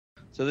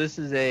So this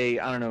is a,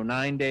 I don't know,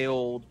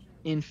 9-day-old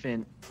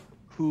infant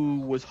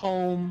who was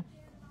home,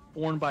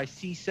 born by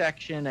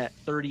C-section at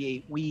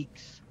 38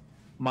 weeks.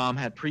 Mom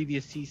had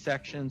previous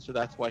C-section, so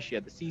that's why she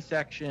had the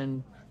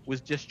C-section.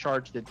 Was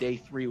discharged at day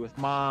 3 with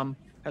mom.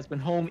 Has been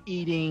home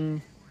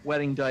eating,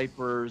 wetting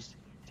diapers,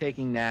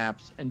 taking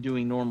naps, and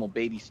doing normal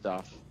baby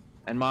stuff.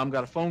 And mom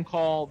got a phone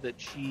call that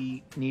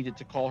she needed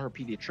to call her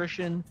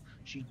pediatrician.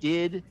 She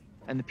did,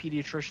 and the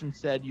pediatrician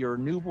said, your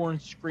newborn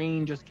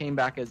screen just came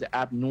back as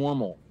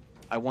abnormal.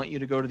 I want you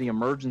to go to the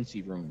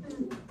emergency room.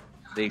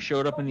 They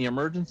showed up in the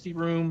emergency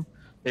room.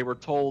 They were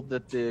told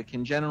that the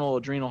congenital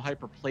adrenal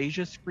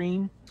hyperplasia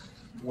screen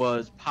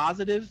was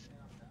positive,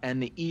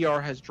 and the ER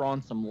has drawn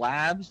some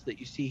labs that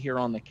you see here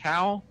on the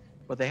cow,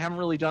 but they haven't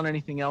really done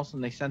anything else,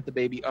 and they sent the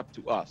baby up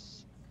to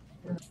us.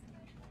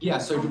 Yeah,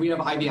 so do we have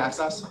IV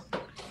access?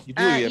 You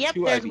do. You have yep,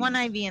 two there's IVs. one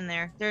IV in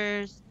there.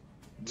 There's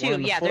two. One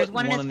in the Yeah, foot there's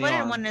one in his in the foot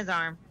and arm. one in his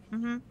arm.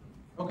 Mm-hmm.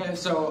 Okay,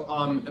 so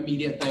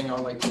immediate thing I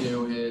would like to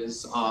do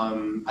is,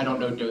 I don't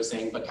know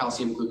dosing, but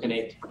calcium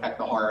gluconate to protect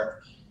the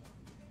heart.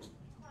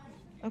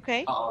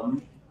 Okay.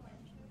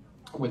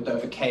 With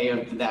the K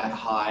of that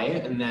high,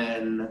 and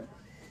then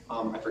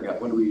I forget,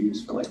 what do we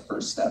use for like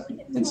first step?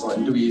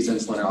 Insulin. Do we use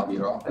insulin or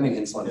albuterol? I think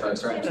insulin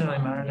first, right? Doesn't really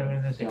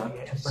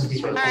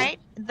matter. All right.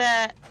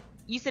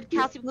 You said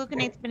calcium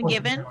gluconate's been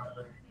given.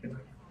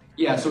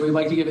 Yeah, so we'd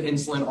like to give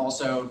insulin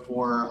also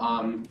for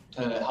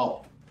to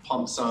help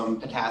pump some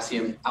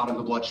potassium out of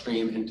the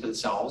bloodstream into the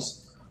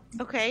cells.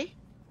 Okay.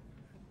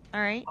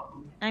 All right.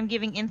 I'm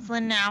giving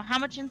insulin now. How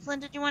much insulin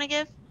did you want to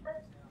give?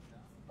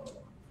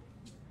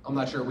 I'm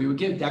not sure. We would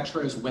give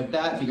dextrose with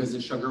that because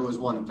the sugar was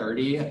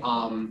 130.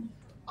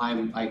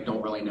 I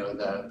don't really know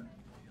the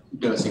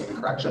dosing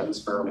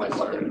corrections for my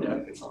blood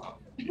sugar.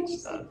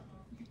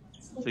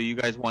 So you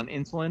guys want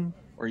insulin,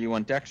 or you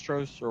want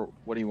dextrose, or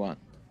what do you want?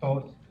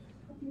 Both.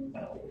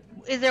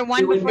 Is there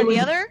one before the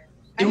other?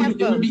 I have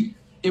both.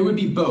 It would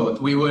be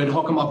both. We would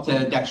hook them up to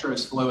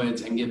dextrose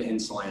fluids and give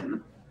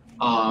insulin.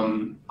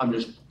 I'm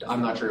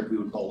not sure if we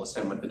would bolus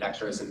him with the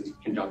dextrose in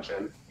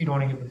conjunction. You don't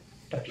want to give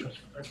the dextrose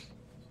first.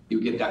 You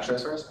would give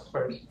dextrose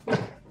first?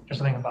 Just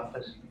something about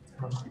this.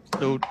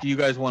 So do you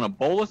guys want a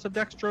bolus of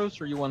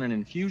dextrose, or you want an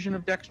infusion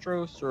of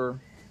dextrose, or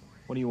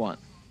what do you want?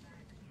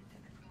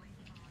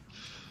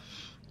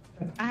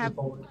 I have.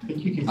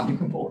 You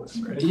can bolus,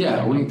 right?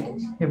 Yeah,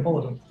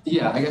 bolus.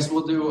 Yeah, I guess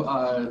we'll do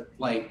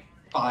like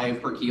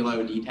 5 per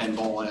kilo D10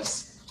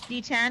 bolus.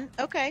 D10.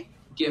 Okay.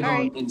 Give All him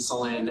right.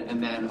 insulin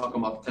and then hook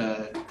him up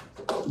to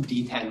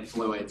D10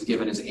 fluids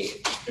given his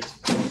age.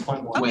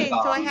 Okay,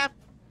 so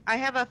I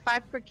have a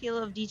 5 per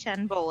kilo of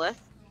D10 bolus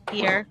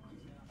here.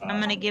 I'm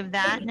gonna give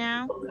that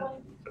now.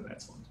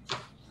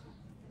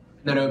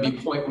 Then it would be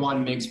 0.1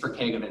 mg per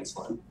kg of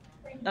insulin.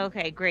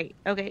 Okay, great.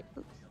 Okay.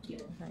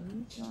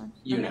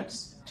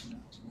 Units.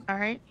 All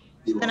right.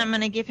 Then I'm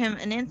gonna give him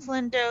an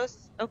insulin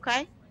dose.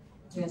 Okay.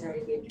 You guys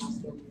already gave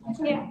calcium.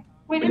 Yeah.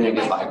 We didn't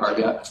get bicarb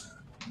yet.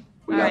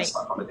 We All got right.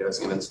 stuck on the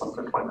dosing of insulin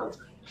for 20 minutes.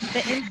 The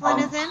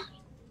insulin is in?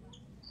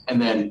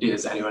 And then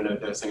does anyone know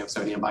dosing of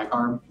sodium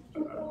bicarb?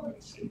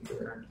 Let's see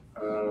here.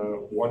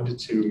 1 to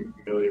 2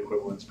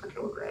 milliequivalents per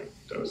kilogram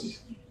dose.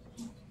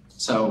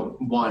 So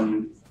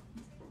 1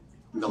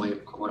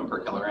 milliequivalent per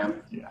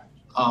kilogram. Yeah.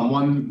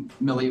 1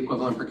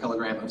 milliequivalent per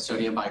kilogram of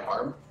sodium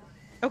bicarb.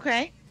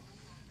 Okay.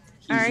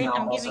 He's All right, now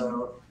I'm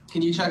also,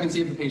 can you check and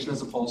see if the patient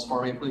has a pulse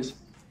for me, please?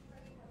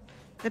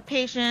 The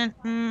patient,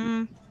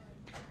 no,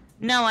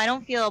 I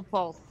don't feel a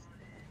pulse.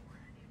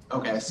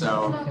 Okay,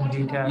 so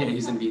VTAC. yeah,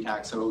 he's in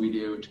VTAC, so we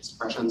do chest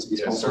compressions, these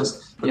Yeah,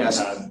 pulses. put Yes.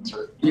 pads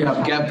or-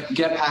 Yeah,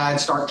 get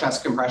pads, start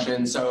chest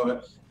compressions.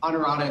 So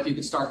Honorata, if you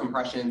could start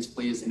compressions,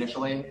 please,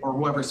 initially, or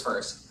whoever's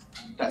first.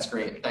 That's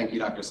great. Thank you,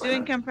 Dr. Doing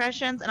Slater.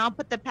 compressions, and I'll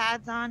put the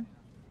pads on.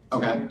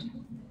 Okay.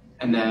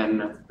 And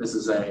then is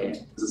this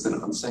an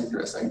unsynced or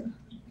a sync?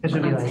 This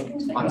would be like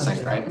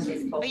Unsynced, right?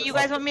 But you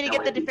guys want me to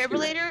get the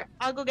defibrillator?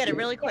 I'll go get it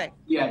really quick.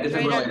 Yeah, Right out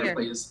defibrillator, here.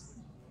 please.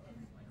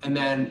 And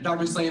then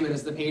Dr. Slayman,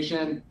 is the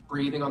patient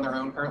breathing on their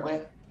own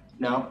currently?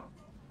 No?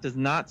 Does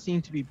not seem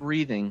to be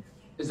breathing.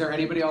 Is there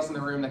anybody else in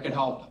the room that could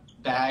help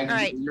bag? All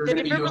right, You're the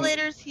gonna be doing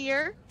defibrillator's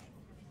here.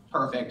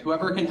 perfect.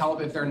 Whoever can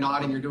help, if they're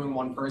not and you're doing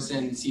one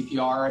person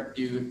CPR,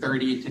 do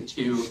 30 to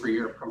 2 for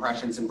your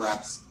compressions and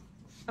breaths.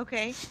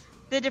 Okay.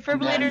 The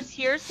defibrillator's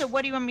here, so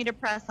what do you want me to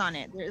press on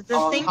it? Is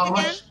the sync How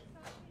again? much?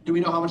 Do we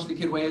know how much the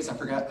kid weighs? I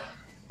forget.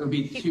 It would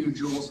be 2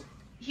 joules.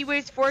 He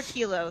weighs 4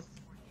 kilos.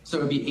 So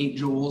it would be 8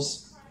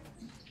 joules.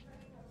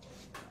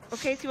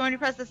 Okay, so you want me to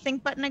press the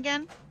sync button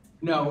again?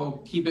 No,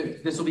 we'll keep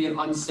it. This will be an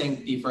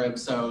unsynced defib,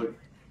 so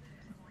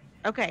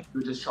Okay.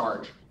 you just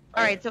charge.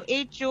 All right, so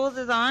 8 joules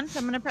is on, so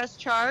I'm going to press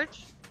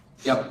charge.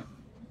 Yep.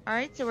 All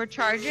right, so we're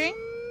charging.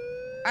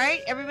 All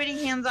right,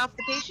 everybody hands off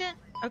the patient,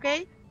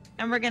 okay?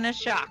 And we're going to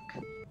shock.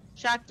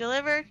 Shock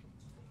delivered.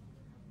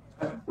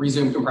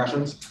 Resume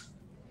compressions.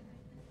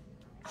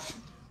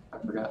 I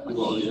forgot. What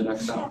will be the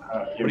next step?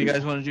 What do you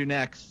guys want to do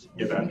next?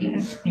 Get that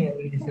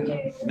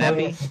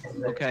Epi?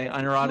 Okay, You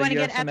Honorata, want to you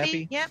get have some epi?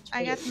 epi? Yep,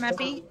 I got some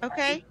epi.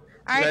 Okay.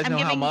 All You right, guys I'm know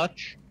how giving.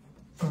 much?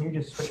 you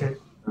just switch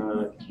it.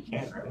 You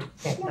can. right?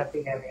 Can't that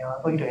be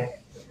amniotic? We can do it.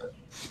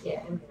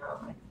 Yeah,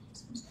 amniotic.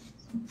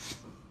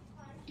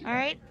 All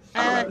right.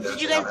 I don't know the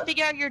Did you dosing on guys it.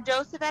 figure out your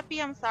dose of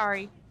epi? I'm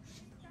sorry.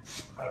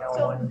 I know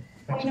one.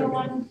 Extra good.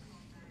 0.01,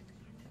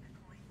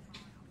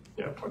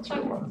 Yeah,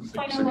 0.01.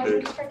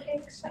 0.01 per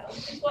cake, so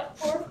it's what,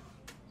 4?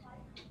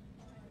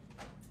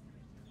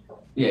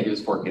 Yeah, he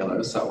was 4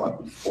 kilos, so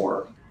what,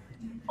 4?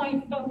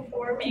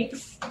 0.04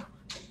 makes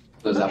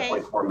Was that Okay.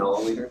 0.4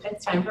 milliliters?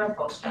 It's time for a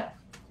pulse check.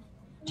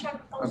 check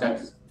Okay.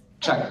 pulses.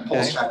 Check, pulse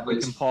Okay, check, we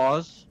can please.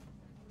 pause.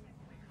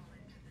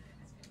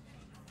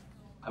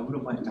 I would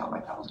have went and got my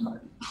pals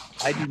card.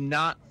 I do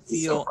not This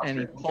is feel so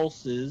any frustrating.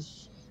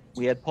 pulses.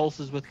 We had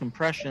pulses with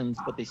compressions,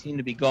 but they seem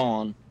to be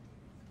gone.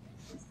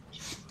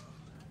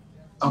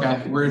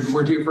 Okay,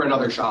 we're due for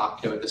another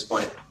shock too at this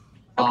point.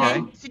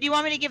 Okay. So do you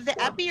want me to give the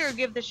epi or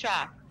give the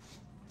shock?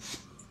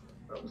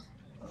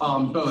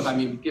 Both. I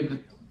mean,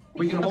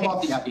 we can hold Okay.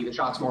 off the epi. The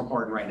shock's more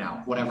important right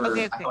now. Whatever.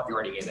 Okay, I okay. thought you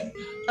already gave it.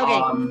 Okay.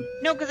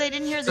 No, because I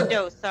didn't hear the so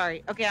dose.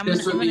 Sorry. Okay,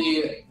 This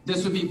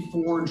would be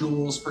 4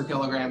 joules per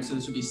kilogram, so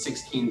this would be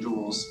 16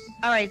 joules.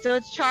 All right, so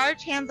it's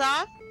charged, hands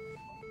off.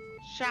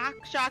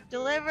 Shock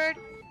delivered.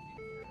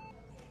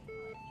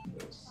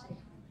 Is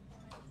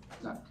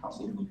that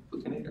calcium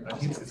gluconate or I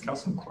think calcium? it's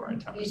calcium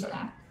chloride, Use 10%.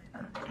 that.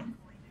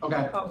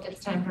 Okay, Oh,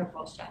 it's time for a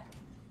pulse check.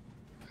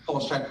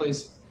 pulse check,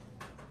 please.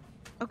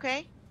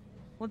 Okay.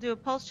 We'll do a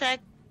pulse check.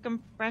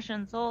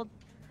 Compressions hold.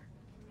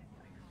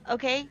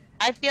 Okay,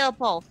 I feel a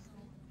pulse.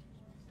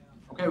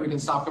 Okay, we can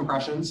stop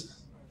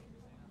compressions.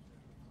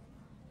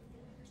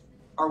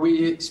 Are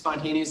we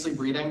spontaneously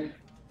breathing?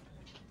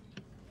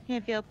 Can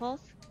you feel a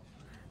pulse?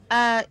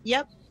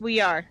 Yep, we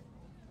are.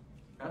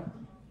 Okay.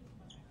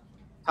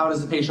 How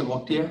does the patient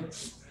look to you?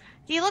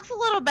 He looks a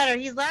little better.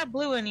 He's not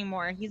blue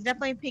anymore. He's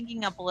definitely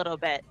picking up a little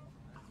bit.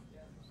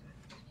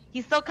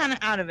 He's still kind of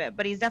out of it,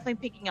 but he's definitely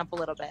picking up a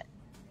little bit.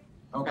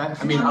 Okay,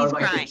 I mean, I He's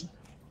would like crying. to,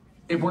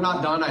 if we're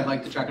not done, I'd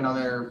like to check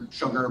another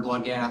sugar,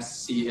 blood gas,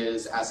 see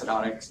his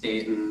acidotic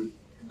state and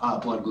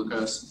blood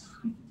glucose,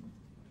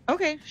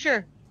 Okay,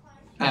 sure.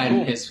 and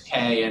Cool. his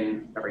K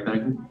and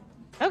everything.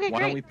 Okay, Why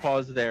don't great. we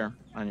pause there,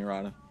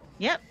 Anirada?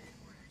 Yep.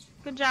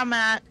 Good job,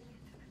 Matt.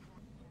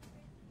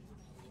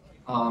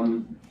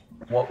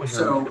 What was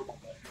your So,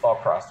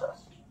 thought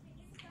process?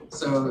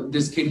 so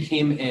this kid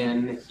came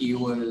in, he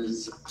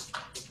was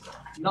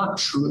not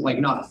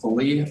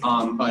fully,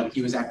 but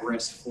he was at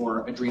risk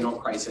for adrenal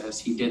crisis.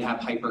 He did have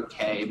hyper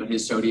K, but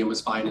his sodium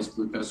was fine, his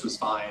glucose was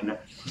fine.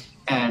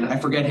 And I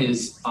forget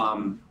his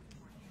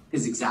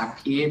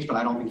exact pH, but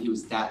I don't think he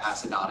was that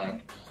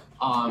acidotic.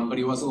 But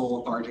he was a little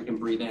lethargic and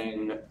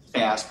breathing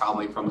fast,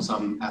 probably from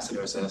some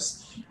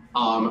acidosis.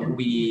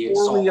 We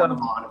Before saw we, on the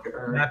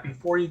monitor. Matt,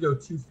 before you go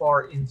too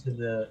far into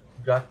the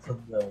guts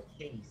of the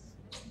case,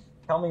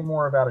 tell me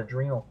more about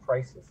adrenal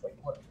crisis. Like,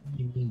 what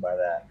do you mean by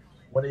that?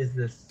 What is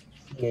this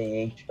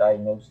CAH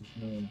diagnosis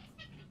mean?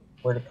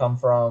 Where'd it come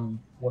from?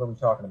 What are we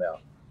talking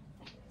about?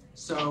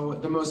 So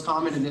the most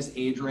common in this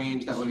age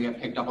range that we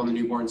get picked up on the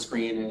newborn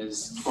screen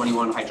is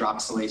 21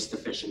 hydroxylase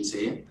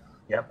deficiency.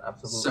 Yep,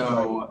 absolutely.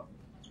 So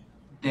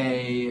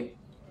they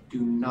do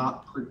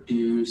not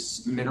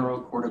produce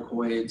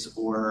mineralocorticoids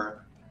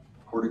or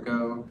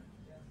cortico.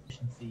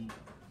 Deficiency.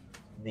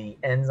 The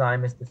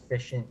enzyme is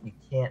deficient. You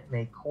can't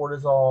make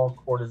cortisol.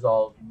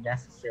 Cortisol is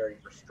necessary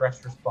for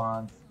stress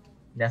response,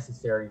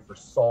 necessary for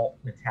salt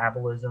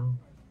metabolism.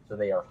 So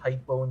they are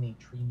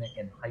hyponatremic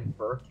and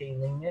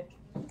hyperkalemic.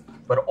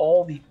 But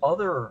all the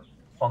other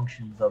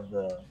functions of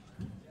the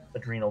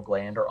adrenal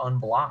gland are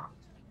unblocked,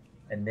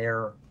 and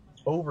they're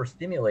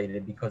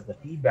overstimulated because the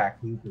feedback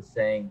loop is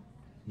saying,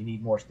 you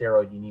need more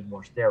steroid, you need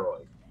more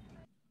steroid.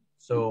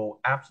 So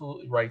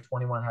absolutely right,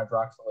 21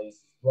 hydroxylase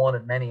is one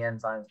of many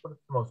enzymes, but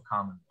it's the most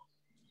common one.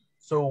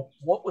 So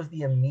what was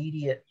the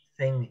immediate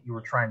thing that you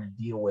were trying to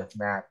deal with,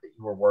 Matt, that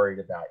you were worried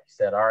about? You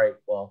said, all right,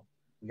 well,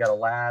 we got a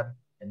lab,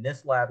 and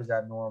this lab is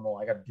abnormal.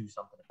 I got to do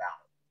something about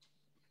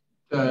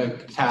it.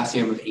 The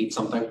potassium of 8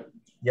 something.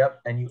 Yep,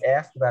 and you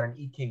asked about an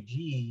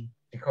EKG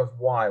because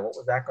why? What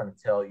was that going to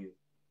tell you?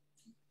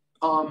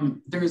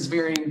 There's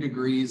varying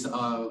degrees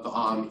of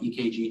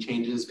EKG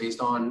changes based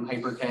on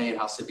hyper K and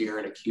how severe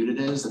and acute it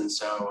is. And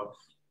so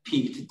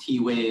peak to T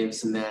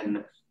waves, and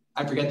then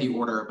I forget the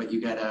order, but you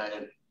get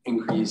an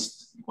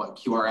increased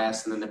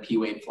QRS, and then the P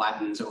wave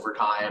flattens over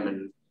time,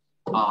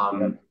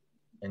 and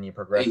And you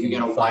progress. you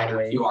get a into wider sine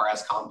wave.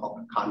 QRS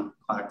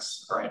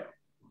complex. All right.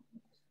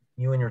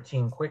 You and your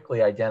team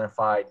quickly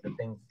identified the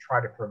things to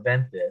try to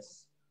prevent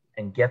this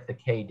and get the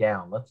K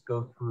down. Let's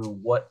go through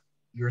what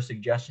your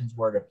suggestions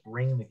were to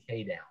bring the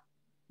K down.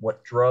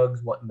 What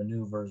drugs, what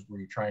maneuvers were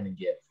you trying to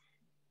give?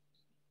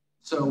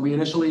 So we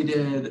initially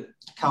did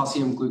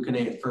calcium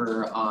gluconate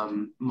for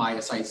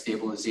myocyte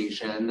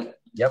stabilization.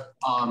 Yep.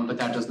 But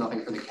that does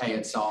nothing for the K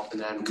itself.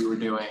 And then we were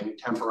doing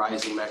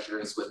temporizing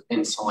measures with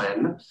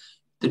insulin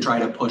to try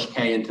to push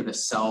K into the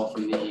cell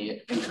from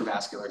the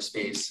intravascular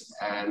space.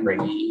 And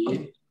Great.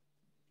 we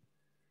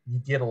You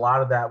did a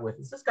lot of that with,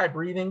 is this guy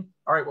breathing?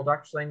 All right, well,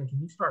 Dr. Slayman, can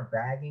you start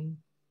bagging?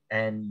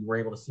 And you were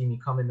able to see me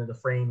come into the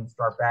frame and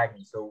start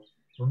bagging. So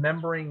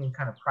remembering and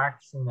kind of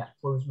practicing that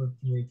closed loop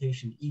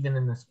communication, even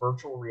in this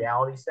virtual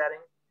reality setting,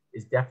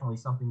 is definitely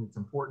something that's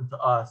important to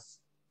us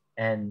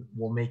and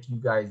will make you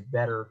guys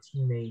better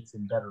teammates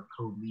and better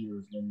code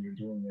leaders when you're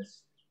doing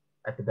this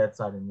at the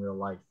bedside in real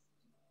life.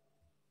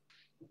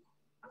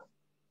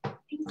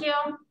 Thank you.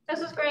 This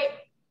was great.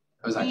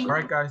 That was actually All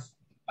right, guys.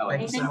 I like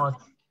Thank you that. so much.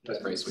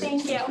 That's very sweet.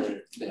 Thank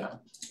you. Yeah.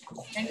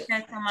 Thanks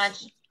guys so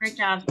much. Great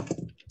job.